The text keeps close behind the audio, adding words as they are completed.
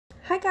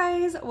Hi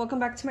guys, welcome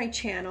back to my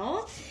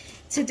channel.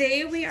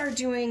 Today we are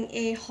doing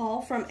a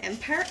haul from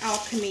Empire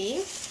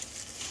Alchemy,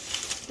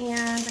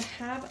 and I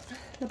have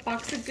the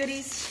box of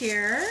goodies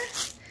here.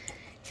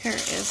 Here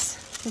is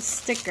the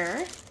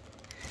sticker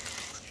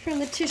from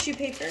the tissue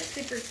paper,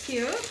 super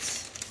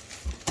cute.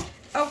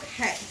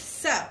 Okay,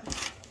 so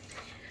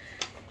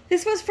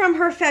this was from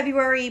her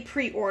February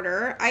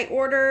pre-order. I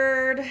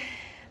ordered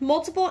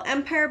multiple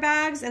Empire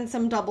bags and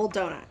some double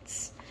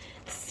donuts.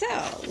 So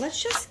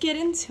let's just get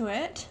into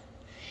it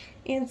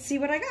and see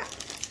what I got.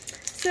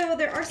 So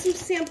there are some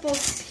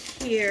samples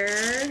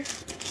here.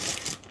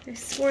 I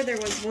swore there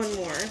was one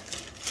more.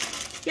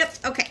 Yep,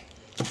 okay.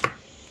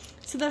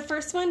 So the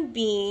first one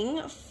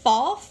being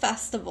Fall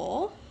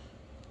Festival.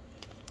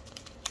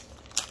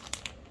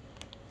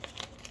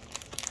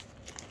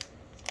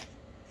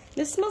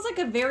 This smells like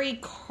a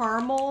very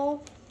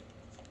caramel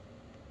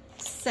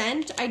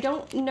scent. I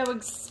don't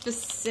know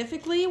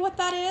specifically what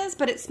that is,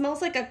 but it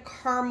smells like a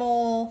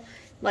caramel,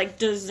 like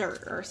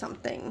dessert or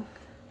something.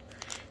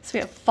 So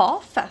we have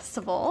Fall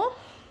Festival.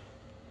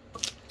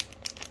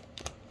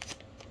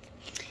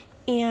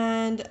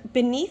 And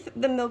Beneath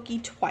the Milky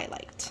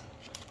Twilight.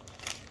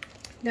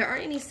 There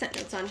aren't any scent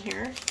notes on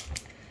here.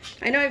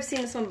 I know I've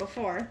seen this one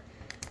before.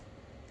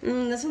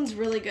 This one's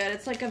really good.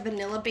 It's like a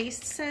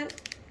vanilla-based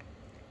scent.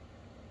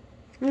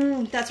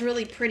 That's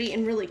really pretty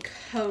and really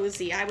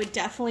cozy. I would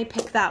definitely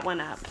pick that one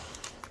up.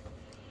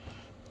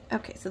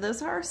 Okay, so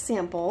those are our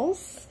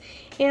samples.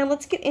 And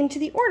let's get into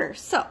the order.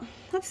 So,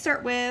 let's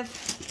start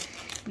with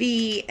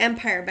the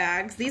Empire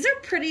bags. These are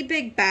pretty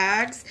big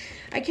bags.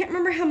 I can't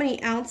remember how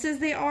many ounces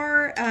they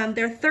are.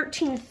 They're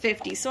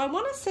 $13.50, so I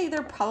want to say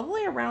they're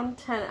probably around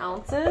 10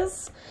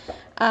 ounces.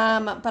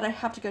 But I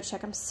have to go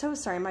check. I'm so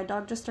sorry. My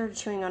dog just started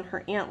chewing on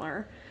her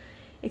antler,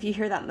 if you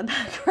hear that in the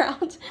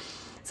background.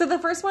 So the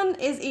first one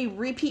is a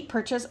repeat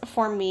purchase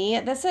for me.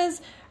 This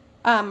is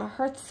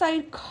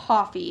Hearthside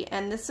Coffee,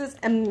 and this is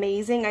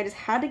amazing. I just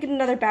had to get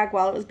another bag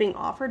while it was being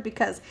offered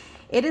because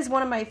it is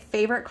one of my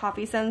favorite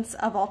coffee scents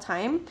of all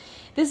time.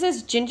 This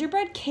is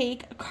gingerbread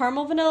cake,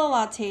 caramel vanilla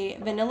latte,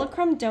 vanilla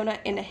crumb donut,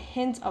 and a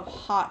hint of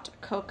hot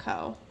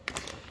cocoa.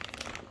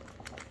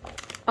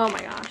 Oh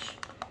my gosh.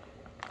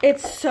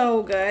 It's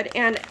so good,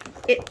 and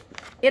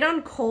it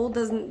on cold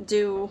doesn't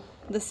do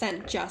the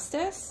scent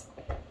justice.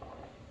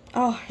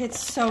 Oh, it's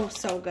so,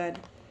 so good.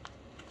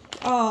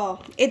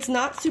 Oh, it's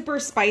not super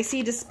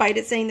spicy despite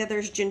it saying that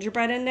there's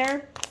gingerbread in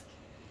there.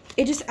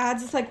 It just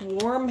adds this like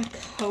warm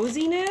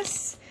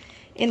coziness.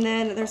 And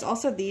then there's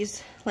also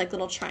these like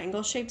little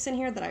triangle shapes in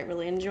here that I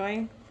really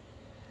enjoy.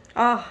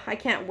 Oh, I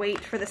can't wait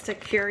for this to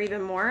cure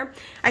even more.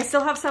 I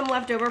still have some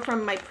left over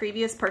from my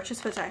previous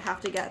purchase, which I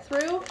have to get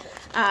through.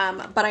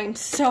 But I'm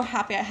so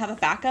happy I have a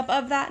backup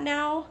of that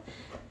now.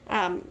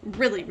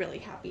 Really, really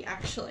happy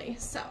actually.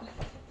 So,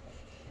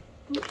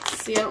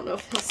 let's see, I don't know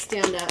if he'll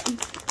stand up.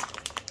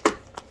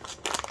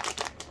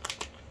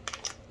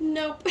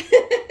 Nope.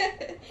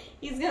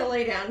 He's gonna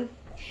lay down.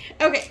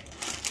 Okay.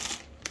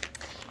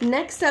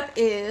 Next up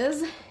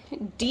is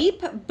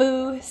Deep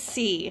Blue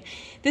Sea.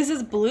 This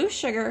is blue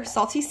sugar,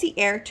 salty sea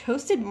air,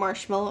 toasted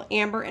marshmallow,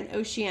 amber, and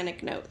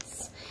oceanic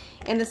notes.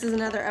 And this is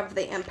another of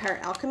the Empire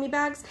Alchemy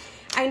bags.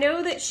 I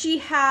know that she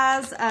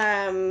has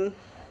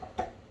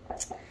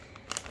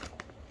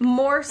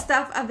more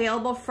stuff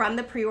available from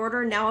the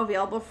pre-order now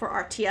available for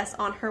RTS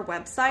on her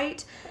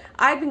website.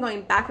 I've been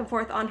going back and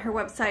forth on her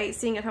website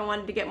seeing if I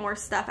wanted to get more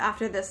stuff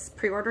after this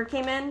pre-order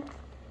came in.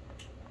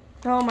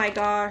 Oh my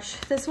gosh,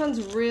 this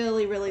one's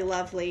really, really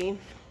lovely.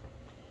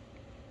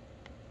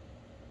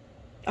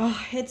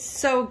 Oh, it's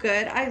so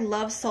good. I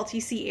love salty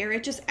sea air.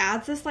 It just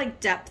adds this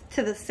like depth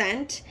to the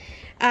scent.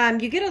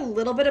 You get a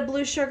little bit of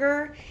blue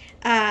sugar.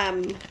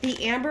 The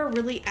amber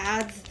really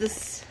adds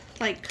this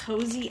like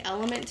cozy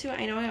element to it.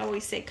 I know I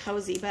always say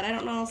cozy, but I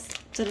don't know how else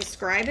to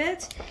describe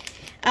it.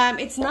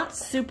 It's not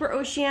super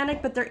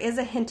oceanic, but there is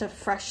a hint of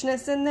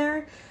freshness in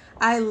there.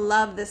 I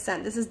love this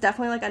scent. This is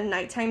definitely like a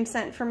nighttime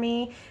scent for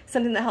me.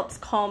 Something that helps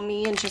calm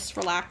me and just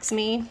relax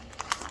me.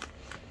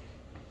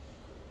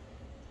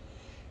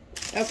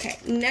 Okay,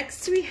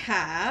 next we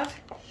have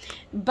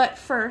But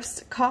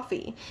First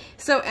Coffee.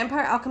 So Empire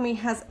Alchemy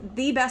has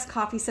the best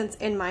coffee scents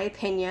in my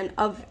opinion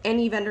of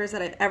any vendors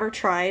that I've ever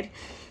tried.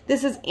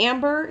 This is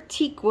amber,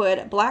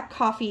 teakwood, black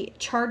coffee,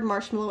 charred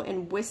marshmallow,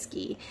 and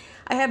whiskey.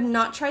 I have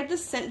not tried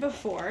this scent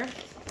before,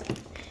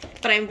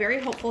 but I'm very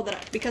hopeful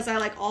that because I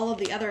like all of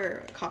the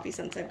other coffee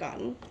scents I've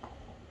gotten.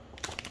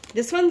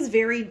 This one's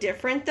very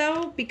different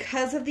though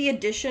because of the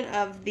addition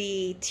of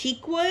the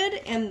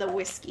teakwood and the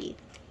whiskey.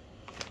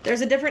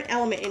 There's a different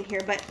element in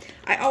here, but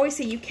I always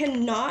say you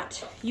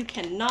cannot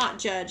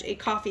judge a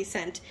coffee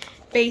scent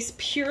based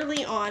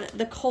purely on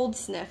the cold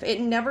sniff.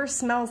 It never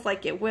smells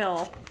like it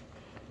will.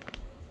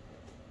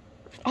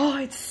 Oh,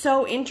 it's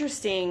so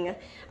interesting.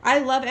 I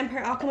love Empire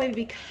Alchemy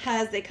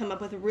because they come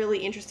up with really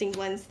interesting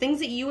blends. Things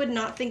that you would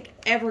not think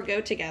ever go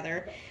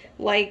together.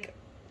 Like,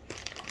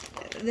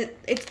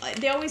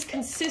 they always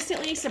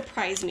consistently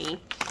surprise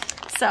me.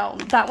 So,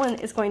 that one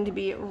is going to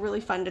be really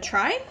fun to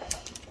try.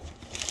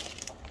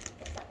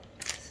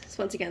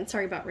 So once again,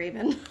 sorry about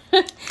Raven.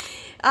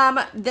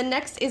 The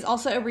next is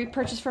also a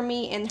repurchase for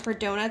me in her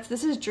donuts.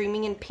 This is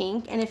Dreaming in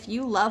Pink, and if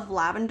you love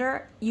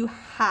lavender, you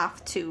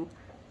have to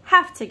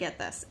get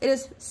this. It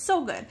is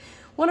so good.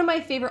 One of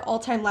my favorite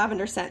all-time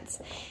lavender scents.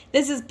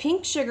 This is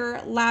Pink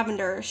Sugar,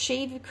 Lavender,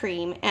 Shave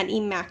Cream, and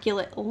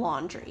Immaculate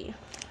Laundry.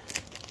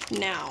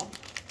 Now,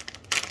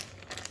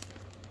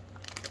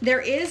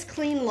 there is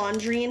clean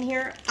laundry in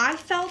here. I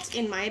felt,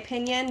 in my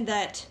opinion,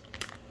 that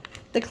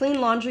the clean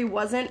laundry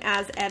wasn't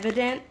as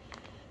evident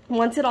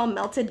once it all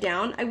melted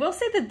down. I will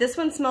say that this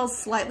one smells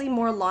slightly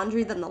more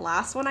laundry than the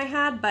last one I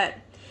had, but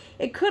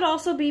it could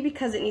also be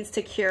because it needs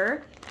to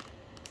cure.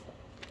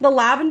 The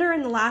lavender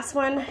in the last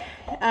one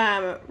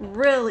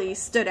really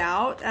stood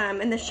out,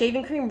 and the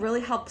shaving cream really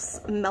helps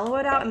mellow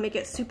it out and make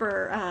it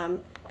super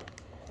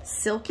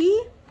silky.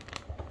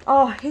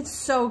 Oh, it's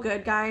so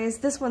good, guys.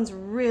 This one's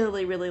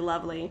really, really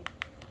lovely.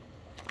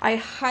 I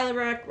highly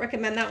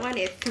recommend that one.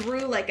 It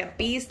threw like a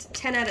beast,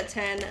 10 out of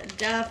 10.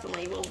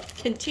 Definitely will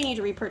continue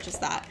to repurchase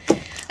that.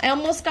 I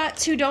almost got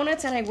 2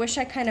 donuts, and I wish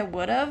I kind of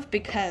would have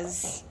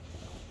because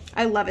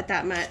I love it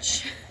that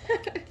much.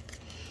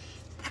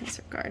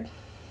 Disregard.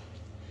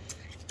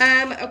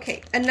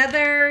 Okay,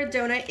 another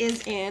donut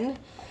is in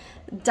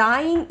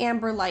Dying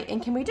Amber Light,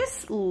 and can we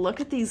just look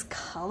at these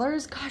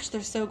colors? Gosh,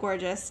 they're so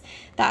gorgeous.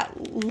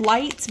 That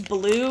light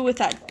blue with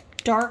that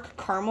dark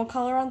caramel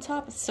color on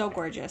top is so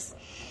gorgeous.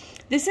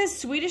 This is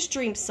Swedish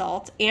Dream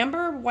Salt,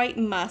 Amber White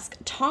Musk,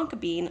 Tonka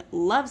Bean,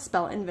 Love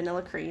Spell, and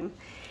Vanilla Cream.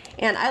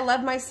 And I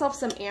love myself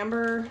some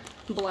amber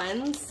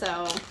blends,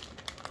 so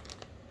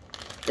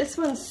this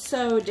one's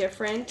so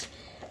different.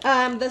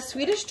 The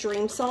Swedish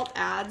Dream Salt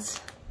adds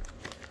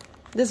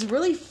this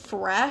really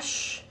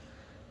fresh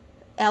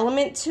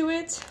element to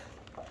it.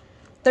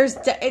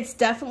 It's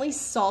definitely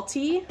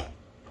salty,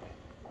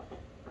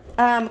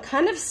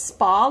 kind of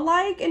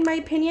spa-like in my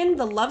opinion.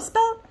 The Love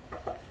Spell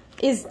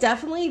is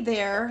definitely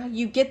there.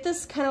 You get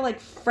this kind of like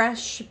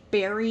fresh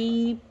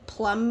berry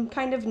plum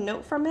kind of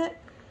note from it.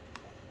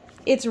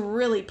 It's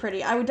really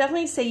pretty. I would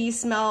definitely say you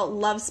smell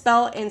Love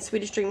Spell and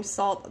Swedish Dream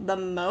Salt the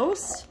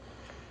most,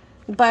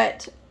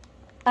 but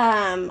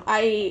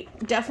I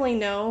definitely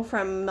know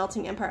from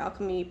Melting Empire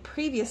Alchemy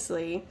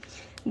previously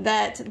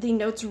that the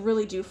notes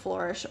really do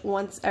flourish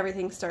once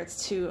everything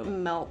starts to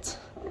melt.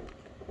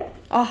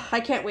 Oh, I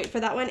can't wait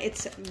for that one.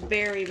 It's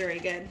very, very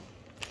good.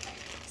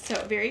 So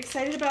very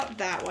excited about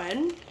that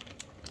one.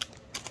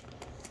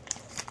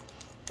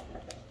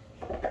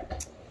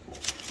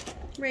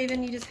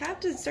 Raven, you just have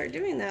to start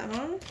doing that,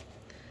 huh?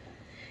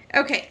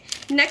 Okay,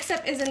 next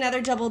up is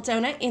another double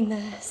donut in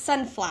the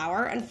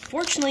Sunflower.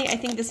 Unfortunately, I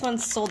think this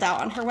one's sold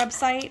out on her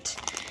website.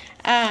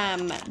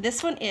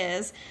 This one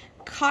is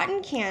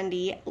Cotton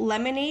Candy,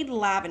 Lemonade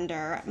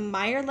Lavender,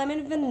 Meyer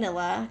Lemon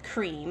Vanilla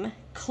Cream,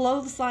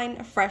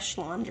 Clothesline Fresh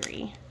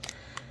Laundry.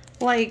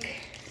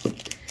 Like,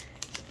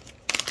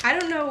 I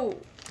don't know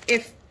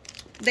if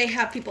they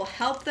have people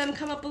help them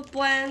come up with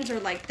blends or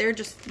like they're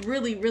just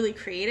really, really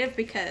creative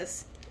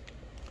because,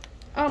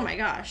 oh my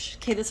gosh.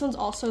 Okay, this one's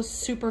also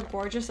super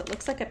gorgeous. It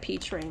looks like a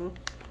peach ring.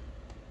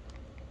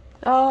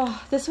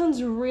 Oh, this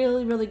one's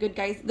really, really good,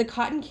 guys. The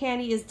cotton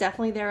candy is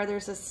definitely there.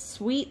 There's a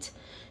sweet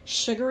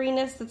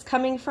sugariness that's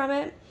coming from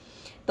it.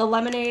 The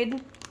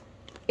lemonade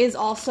is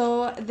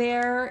also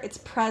there. It's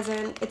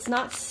present. It's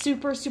not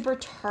super, super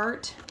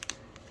tart.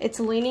 It's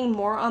leaning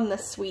more on the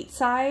sweet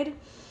side.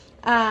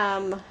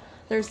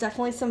 There's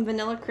definitely some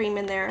vanilla cream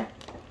in there.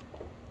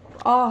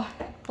 Oh,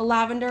 the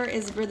lavender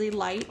is really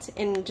light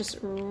and just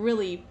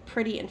really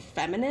pretty and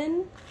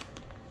feminine.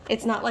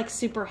 It's not like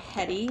super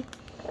heady.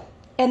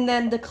 And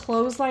then the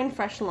Clothesline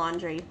Fresh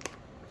Laundry.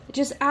 It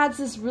just adds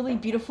this really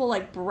beautiful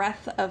like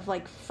breath of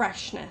like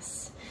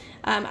freshness.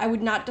 I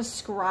would not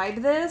describe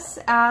this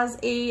as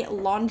a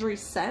laundry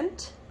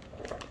scent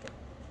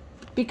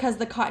because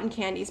the cotton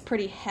candy is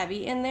pretty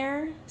heavy in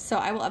there. So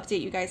I will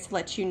update you guys to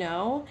let you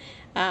know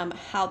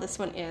how this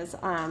one is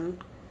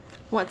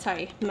once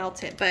I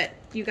melt it. But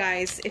you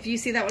guys, if you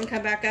see that one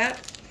come back up,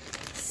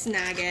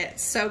 snag it.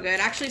 So good.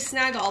 Actually,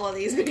 snag all of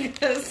these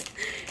because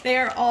they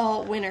are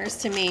all winners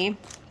to me.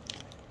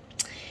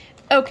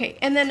 Okay,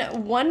 and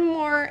then one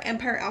more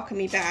Empire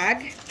Alchemy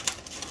bag.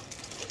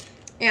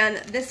 And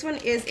this one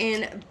is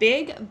in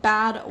Big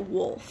Bad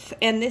Wolf.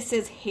 And this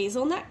is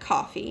Hazelnut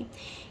Coffee,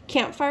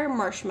 Campfire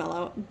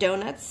Marshmallow,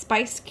 Donuts,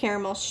 Spiced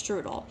Caramel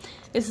Strudel.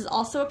 This is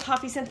also a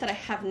coffee scent that I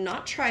have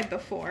not tried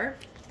before.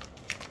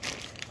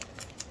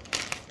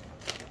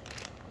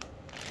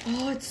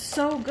 Oh, it's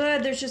so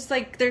good. There's just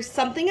like, there's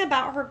something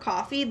about her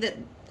coffee that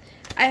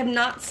I have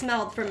not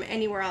smelled from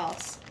anywhere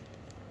else.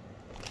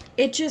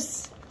 It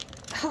just,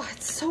 oh,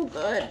 it's so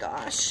good,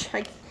 gosh.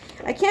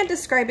 I can't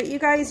describe it, you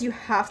guys. You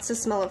have to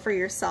smell it for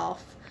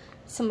yourself.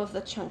 Some of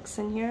the chunks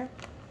in here.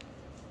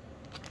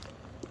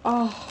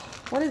 Oh,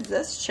 what is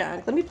this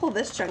chunk? Let me pull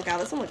this chunk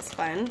out. This one looks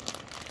fun.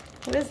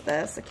 What is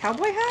this? A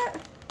cowboy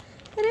hat?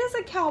 It is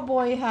a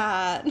cowboy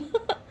hat.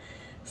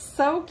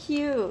 So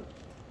cute.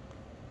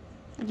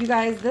 You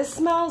guys, this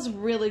smells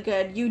really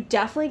good. You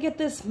definitely get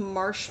this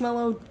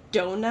marshmallow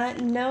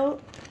donut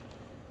note.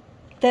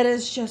 that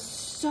is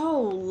just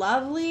so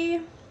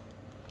lovely.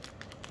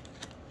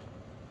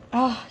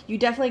 Oh, you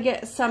definitely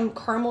get some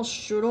caramel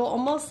strudel,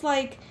 almost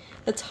like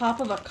the top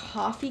of a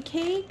coffee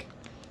cake,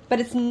 but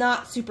it's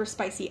not super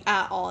spicy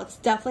at all. It's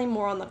definitely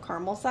more on the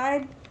caramel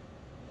side.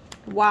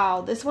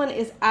 Wow, this one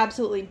is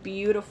absolutely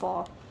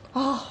beautiful.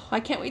 Oh, I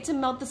can't wait to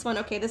melt this one.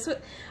 Okay, this one,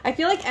 I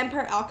feel like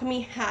Empire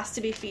Alchemy has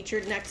to be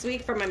featured next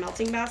week for my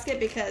melting basket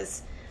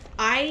because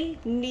I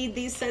need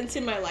these scents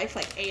in my life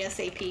like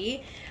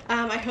ASAP.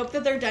 I hope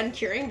that they're done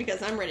curing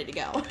because I'm ready to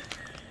go.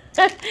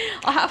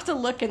 I'll have to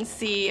look and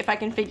see if I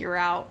can figure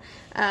out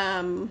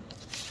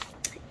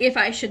if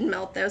I should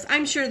melt those.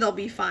 I'm sure they'll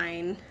be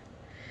fine.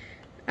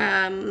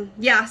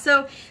 Yeah,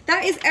 so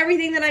that is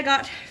everything that I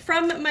got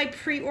from my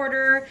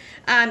pre-order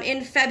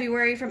in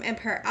February from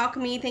Empire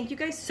Alchemy. Thank you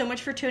guys so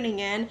much for tuning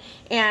in.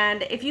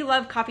 And if you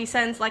love coffee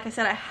scents, like I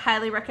said, I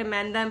highly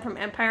recommend them from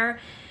Empire.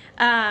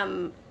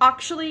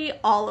 Actually,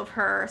 all of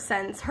her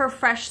scents, her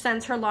fresh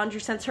scents, her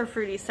laundry scents, her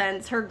fruity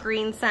scents, her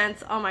green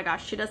scents. Oh my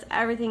gosh, she does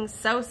everything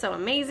so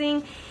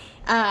amazing.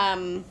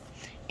 And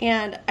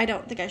I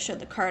don't think I showed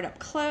the card up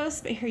close,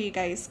 but here you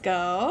guys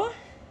go.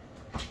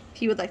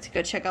 If you would like to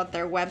go check out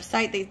their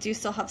website, they do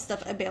still have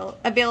stuff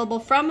available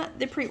from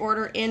the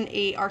pre-order in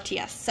a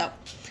RTS. So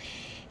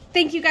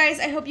thank you guys.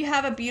 I hope you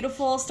have a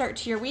beautiful start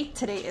to your week.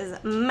 Today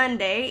is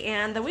Monday,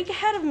 and the week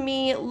ahead of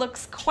me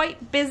looks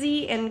quite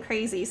busy and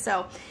crazy.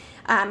 So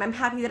I'm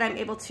happy that I'm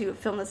able to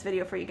film this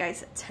video for you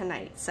guys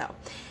tonight. So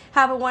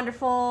have a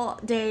wonderful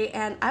day,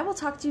 and I will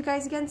talk to you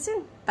guys again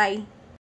soon. Bye.